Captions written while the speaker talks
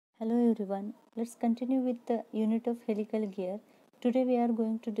Hello everyone, let's continue with the unit of helical gear. Today we are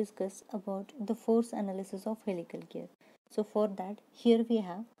going to discuss about the force analysis of helical gear. So for that, here we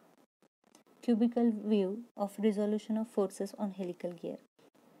have cubical view of resolution of forces on helical gear.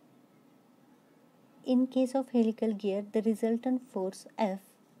 In case of helical gear, the resultant force F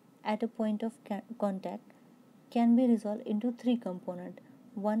at a point of contact can be resolved into three components.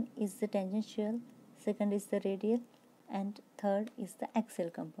 One is the tangential, second is the radial, and third is the axial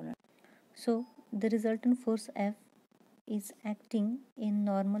component. So the resultant force F is acting in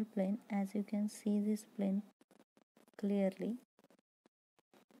normal plane, as you can see this plane clearly,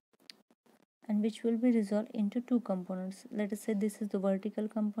 and which will be resolved into two components. Let us say this is the vertical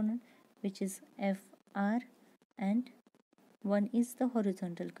component, which is Fr, and one is the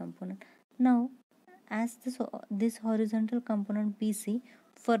horizontal component. Now as this horizontal component BC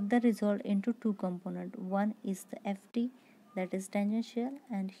further resolved into two components. One is the Ft, that is tangential,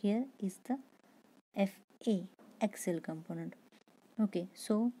 and here is the Fa, axial component. Okay,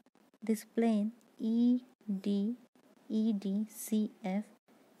 so this plane EDCF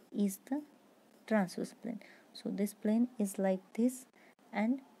is the transverse plane. So this plane is like this,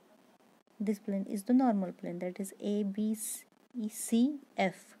 and this plane is the normal plane, that is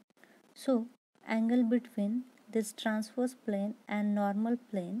ABCF. So angle between this transverse plane and normal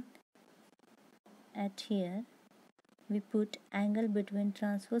plane, at here we put angle between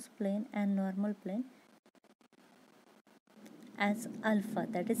transverse plane and normal plane as alpha,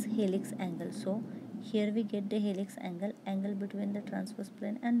 that is helix angle. So here we get the helix angle between the transverse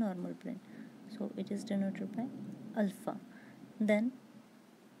plane and normal plane, so it is denoted by alpha. Then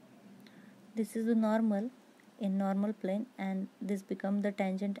this is the normal in normal plane, and this become the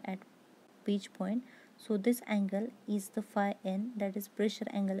tangent at pitch point. So this angle is the phi n, that is pressure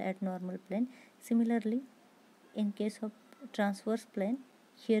angle at normal plane. Similarly, in case of transverse plane,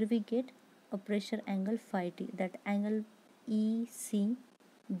 here we get a pressure angle phi t, that angle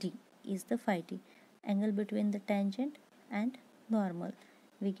ECD is the phi t, angle between the tangent and normal,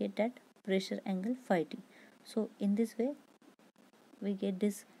 we get that pressure angle phi t. So in this way we get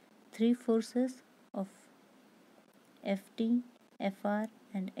these three forces of Ft, Fr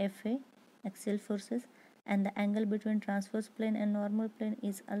and Fa, axial forces, and the angle between transverse plane and normal plane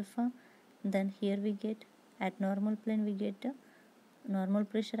is alpha. Then here we get, at normal plane we get the normal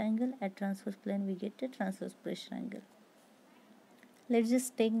pressure angle, at transverse plane we get the transverse pressure angle. Let's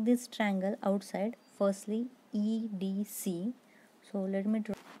just take this triangle outside. Firstly EDC, so let me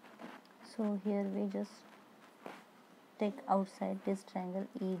draw. So here we just take outside this triangle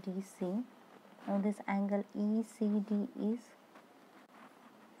EDC. Now this angle ECD is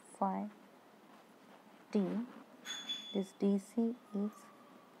phi t, this DC is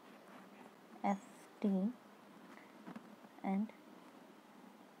Ft, and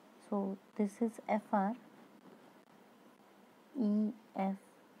so this is Fr,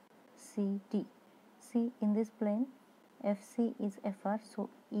 EFCT. See, in this plane FC is Fr, so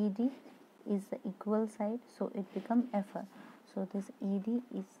ED is the equal side, so it becomes Fr. So this ED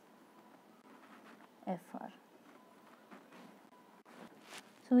is Fr.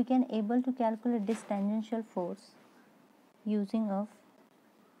 So we can able to calculate this tangential force using of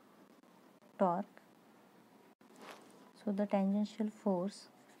torque. So the tangential force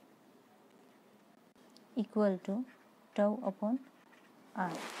equal to tau upon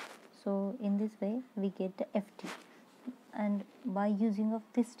r. So in this way we get the Ft, and by using of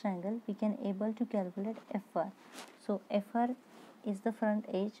this triangle we can able to calculate Fr. So Fr is the front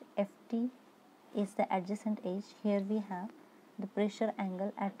edge, Ft is the adjacent edge. Here we have the pressure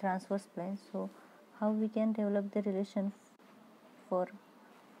angle at transverse plane. So how we can develop the relation for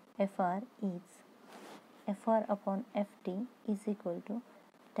Fr is Fr upon Ft is equal to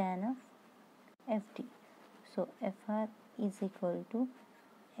tan of Ft. So Fr is equal to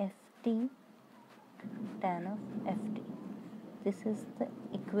Ft tan of Ft. This is the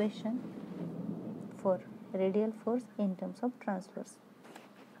equation for radial force in terms of transverse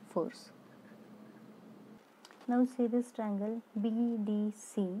force. Now see this triangle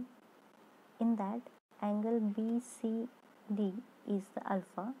BDC. In that, angle BCD is the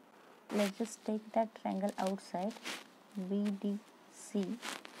alpha. Let's just take that triangle outside BDC.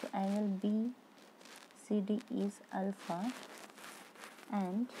 So angle BCD is alpha,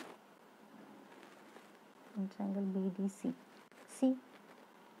 and in triangle BDC, see,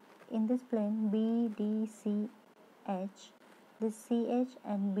 in this plane BDCH, this CH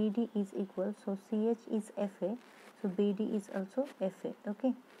and BD is equal, so CH is FA, so BD is also FA.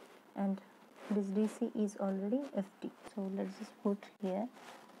 Okay, and this DC is already FT, so let's just put here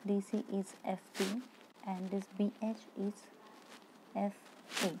DC is FT and this BH is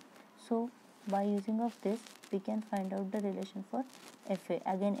FA. So by using of this we can find out the relation for Fa.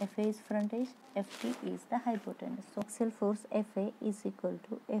 Again, Fa is frontage, Ft is the hypotenuse. So axial force Fa is equal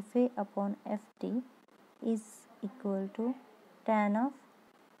to Fa upon Ft is equal to tan of,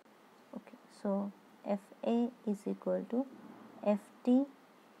 okay, so Fa is equal to Ft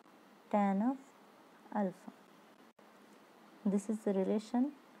tan of alpha. This is the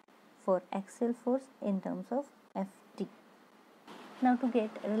relation for axial force in terms of Ft. Now to get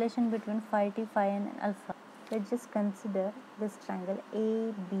a relation between phi t, phi n and alpha, let's just consider this triangle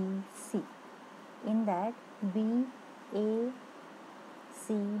ABC. In that BACB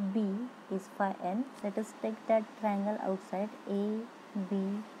is phi n. Let us take that triangle outside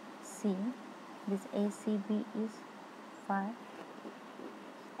ABC. This ACB is phi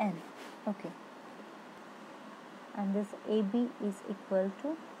n. Okay. And this AB is equal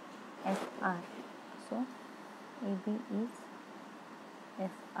to FR. So AB is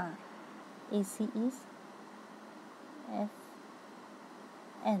FR. AC is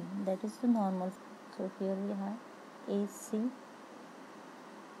Fn. That is the normal. So here we have AC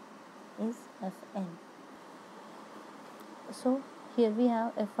is Fn. So here we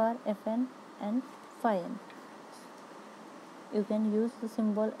have Fr, Fn and phi n. You can use the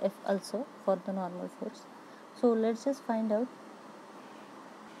symbol F also for the normal force. So let's just find out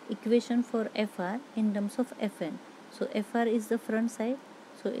equation for Fr in terms of Fn. So Fr is the front side,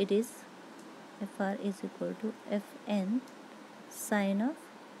 so it is Fr is equal to Fn sine of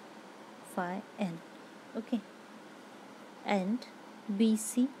phi n. Okay, and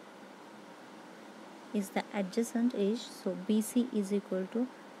BC is the adjacent edge, so BC is equal to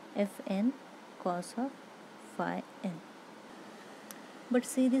Fn cos of phi n. But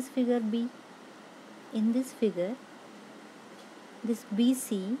see this figure B. In this figure, this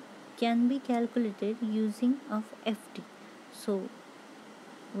BC can be calculated using of Ft. So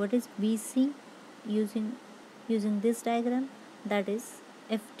what is BC using this diagram? That is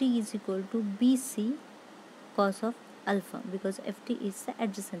Ft is equal to BC cos of alpha, because Ft is the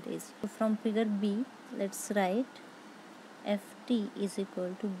adjacent edge. So from figure B, let's write Ft is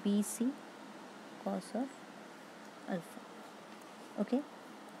equal to BC cos of alpha. Okay.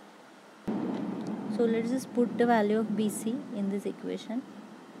 So let's just put the value of BC in this equation.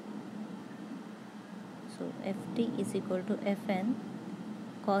 So Ft is equal to Fn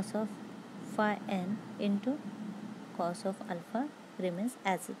cos of phi n into cos of alpha remains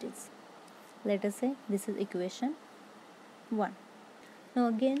as it is. Let us say this is equation 1. Now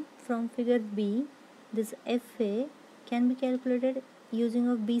again from figure B, this Fa can be calculated using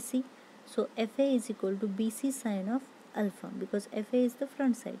of BC. So Fa is equal to BC sine of alpha, because Fa is the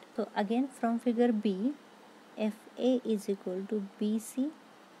front side. So again from figure B, Fa is equal to BC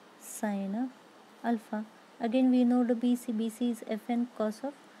sine of alpha. Again we know the BC is Fn cos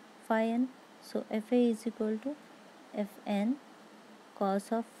of phi n. So Fa is equal to Fn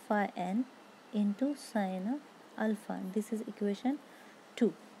cos of phi n into sine of alpha. This is equation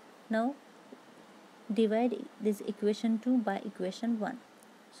 2. Now divide this equation 2 by equation 1.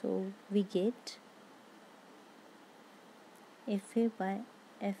 So we get Fa by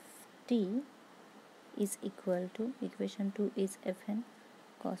Ft is equal to, equation 2 is Fn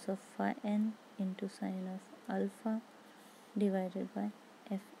cos of phi n into sine of alpha divided by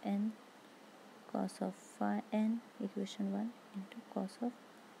Fn cos of phi n, equation 1, into cos of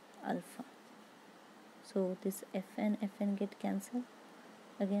alpha. So this Fn get cancelled.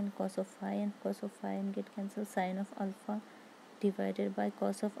 Again cos of phi n get cancelled. Sine of alpha divided by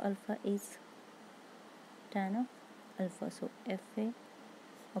cos of alpha is tan of alpha. So Fa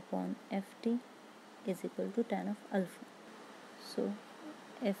upon Ft is equal to tan of alpha. So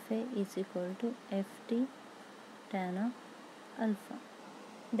Fa is equal to Ft tan of alpha.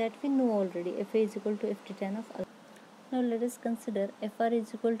 That we know already. Fa is equal to Ft tan of alpha. Now let us consider Fr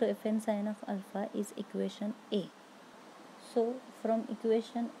is equal to Fn sine of alpha is equation A. So from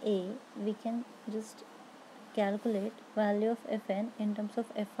equation A we can just calculate value of Fn in terms of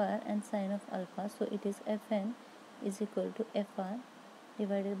Fr and sine of alpha. So it is Fn is equal to Fr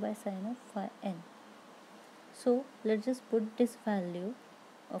divided by sine of phi n. So let's just put this value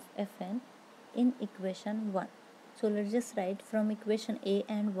of Fn in equation 1. So let's just write from equation A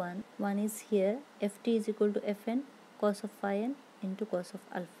and 1. One is here, Ft is equal to Fn cos of phi n into cos of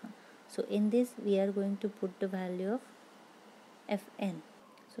alpha. So in this we are going to put the value of Fn.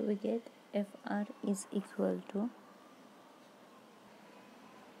 So we get Fr is equal to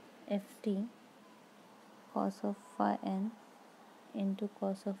Ft cos of phi n into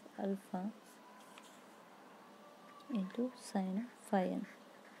cos of alpha into sine of phi n.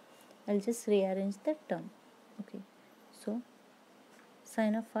 I'll just rearrange the term. Okay, so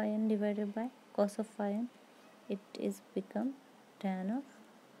Sine of phi n divided by cos of phi n, it is become tan of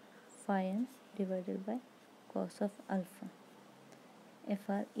phi n divided by cos of alpha.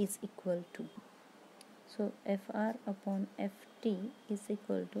 Fr is equal to, so Fr upon Ft is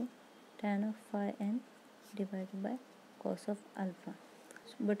equal to tan of phi n divided by cos of alpha.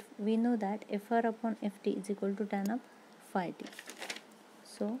 But we know that Fr upon Ft is equal to tan of phi t.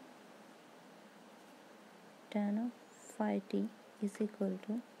 So tan of phi t is equal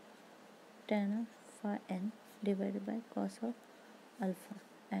to tan of phi n divided by cos of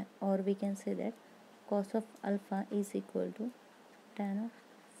alpha, or we can say that cos of alpha is equal to tan of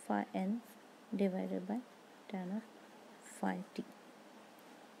phi n divided by tan of phi t.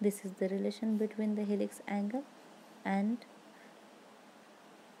 This is the relation between the helix angle and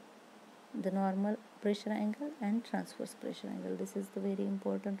the normal pressure angle and transverse pressure angle. This is the very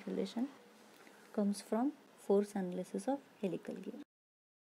important relation, comes from force analysis of helical gear.